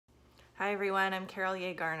Hi everyone, I'm Carol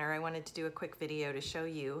Yeh-Garner. I wanted to do a quick video to show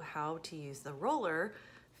you how to use the roller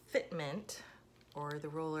fitment or the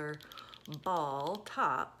roller ball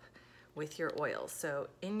top with your oils. So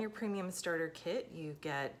in your premium starter kit, you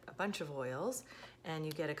get a bunch of oils and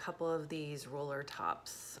you get a couple of these roller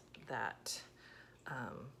tops that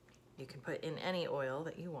you can put in any oil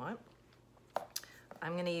that you want.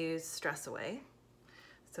 I'm gonna use Stress Away.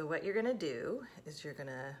 So what you're gonna do is you're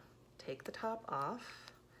gonna take the top off.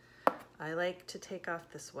 I like to take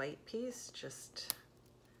off this white piece just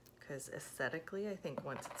because aesthetically, I think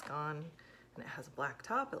once it's gone and it has a black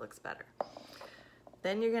top, it looks better.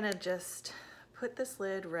 Then you're gonna just put this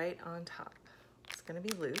lid right on top. It's gonna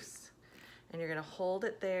be loose and you're gonna hold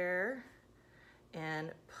it there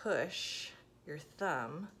and push your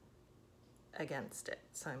thumb against it.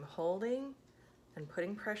 So I'm holding and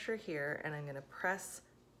putting pressure here and I'm gonna press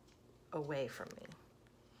away from me.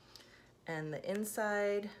 And the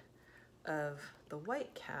inside of the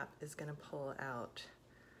white cap is going to pull out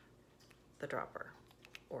the dropper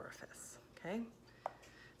orifice, okay?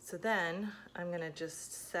 So then I'm going to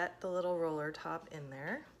just set the little roller top in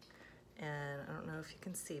there, and I don't know if you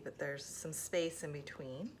can see, but there's some space in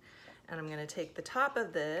between, and I'm going to take the top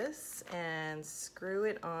of this and screw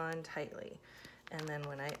it on tightly. And then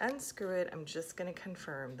when I unscrew it, I'm just going to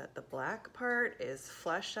confirm that the black part is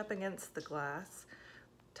flush up against the glass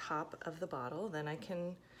top of the bottle. Then I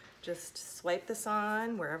can just swipe this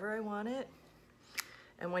on wherever I want it.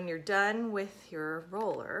 And when you're done with your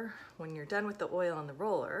roller, when you're done with the oil on the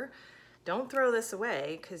roller, don't throw this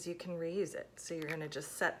away because you can reuse it. So you're gonna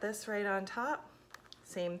just set this right on top.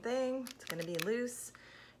 Same thing, it's gonna be loose.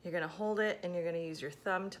 You're gonna hold it and you're gonna use your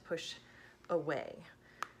thumb to push away.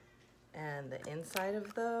 And the inside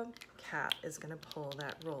of the cap is gonna pull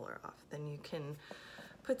that roller off. Then you can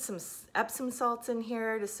put some Epsom salts in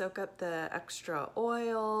here to soak up the extra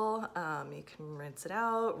oil. You can rinse it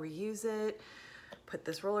out, reuse it, put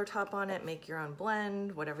this roller top on it, make your own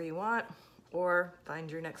blend, whatever you want, or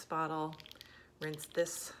find your next bottle, rinse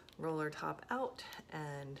this roller top out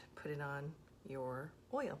and put it on your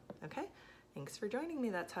oil, okay? Thanks for joining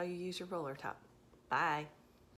me. That's how you use your roller top. Bye.